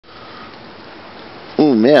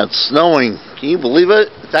Oh man, it's snowing. Can you believe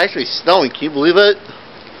it? It's actually snowing. Can you believe it?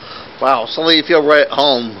 Wow, suddenly you feel right at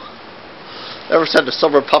home. Never sent a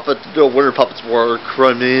summer puppet to do a winter puppet's work.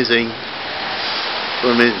 Amazing.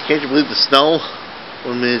 Amazing. Can't you believe the snow?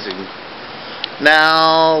 Amazing.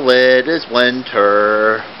 Now it is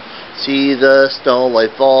winter. See the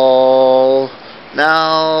snowlight fall.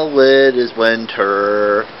 Now it is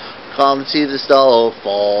winter. Come see the snow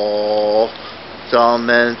fall. Come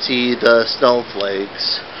and see the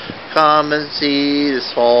snowflakes. Come and see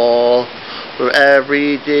this fall. For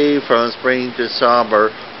every day from spring to summer,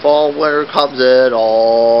 fall, winter comes it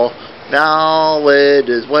all. Now it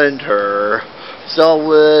is winter.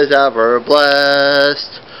 Snow is ever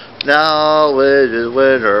blessed. Now it is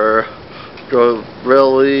winter. It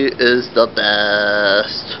really is the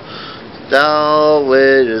best. Now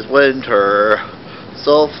it is winter.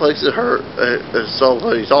 Snowflakes hurt.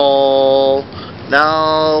 Snowflakes all.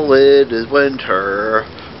 Now it is winter.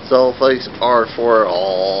 Snowflakes are for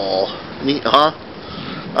all. Neat, huh?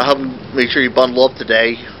 I hope you make sure you bundle up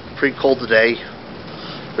today. Pretty cold today.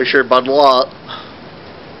 Make sure you bundle up.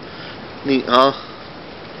 Neat, huh?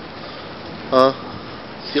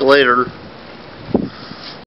 See you later.